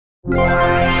Sekarang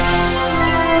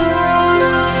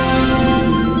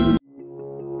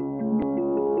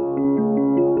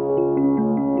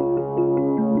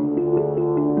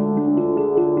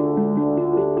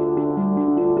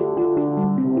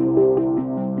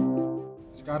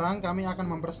kami akan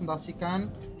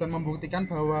mempresentasikan dan membuktikan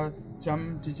bahwa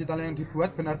jam digital yang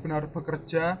dibuat benar-benar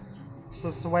bekerja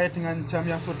sesuai dengan jam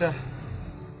yang sudah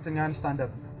dengan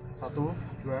standar. 1,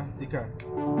 2, 3.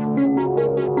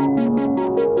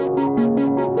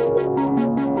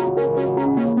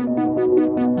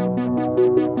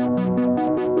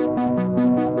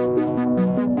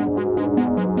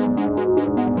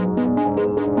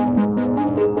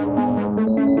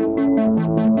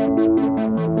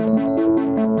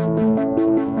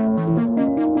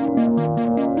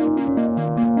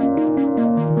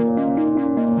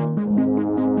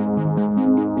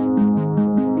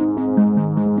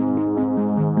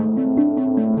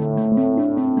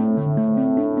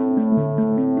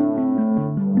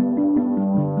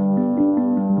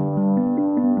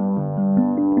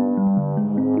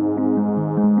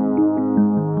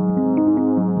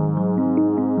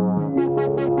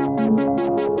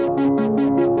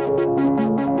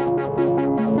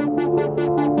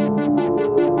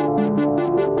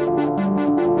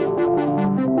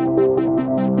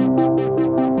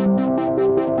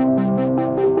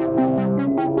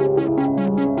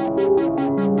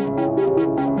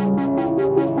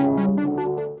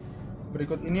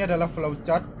 Berikut ini adalah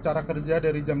flowchart cara kerja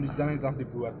dari jam digital yang telah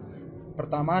dibuat.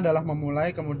 Pertama adalah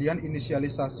memulai, kemudian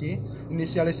inisialisasi.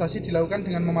 Inisialisasi dilakukan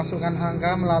dengan memasukkan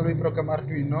angka melalui program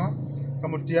Arduino,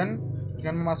 kemudian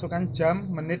dengan memasukkan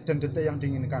jam, menit, dan detik yang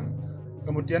diinginkan.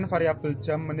 Kemudian variabel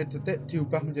jam, menit, detik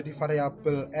diubah menjadi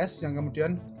variabel S, yang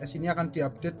kemudian S ini akan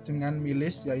diupdate dengan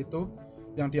milis, yaitu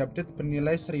yang diupdate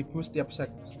bernilai 1000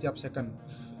 setiap second.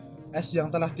 S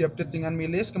yang telah diupdate dengan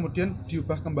milis kemudian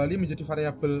diubah kembali menjadi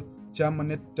variabel jam,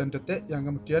 menit, dan detik, yang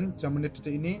kemudian jam, menit,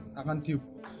 detik ini akan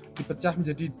dipecah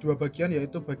menjadi dua bagian,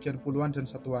 yaitu bagian puluhan dan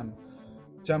satuan.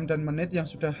 Jam dan menit yang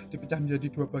sudah dipecah menjadi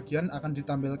dua bagian akan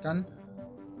ditampilkan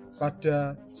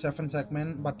pada 7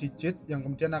 segmen 4 digit, yang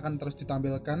kemudian akan terus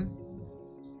ditampilkan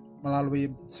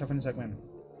melalui 7 segmen.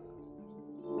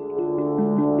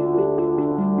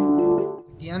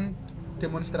 Sekian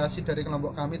demonstrasi dari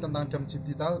kelompok kami tentang jam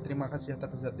digital. Terima kasih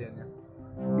atas perhatiannya.